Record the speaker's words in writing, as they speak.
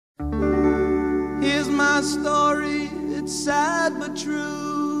my story, it's sad but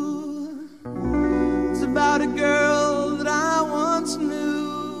true. It's about a girl that I once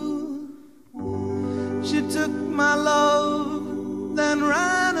knew. She took my love, then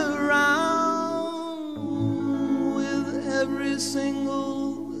ran around with every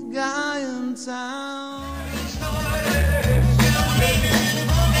single guy in town.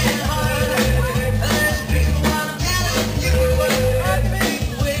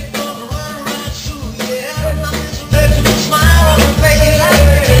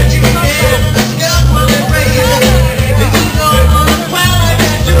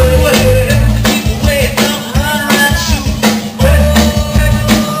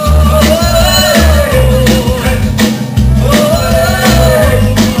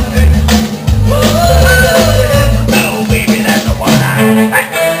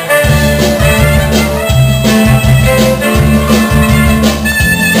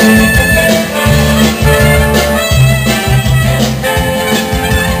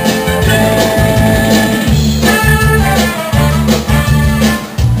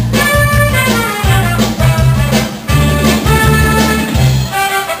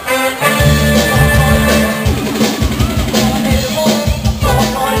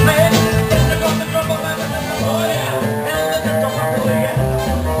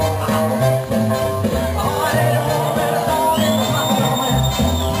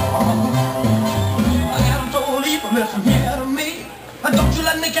 Don't you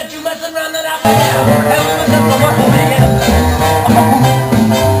let me catch you messing around that apple.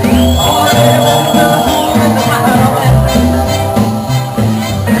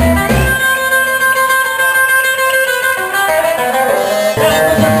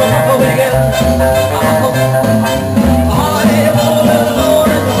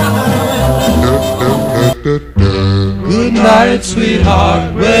 Good night,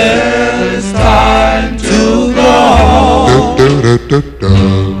 sweetheart. Well, it's time to go home.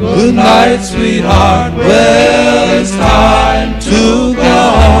 Good night, sweetheart. Well, it's time to go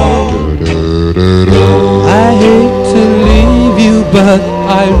home. I hate to leave you, but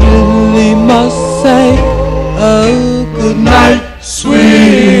I really must say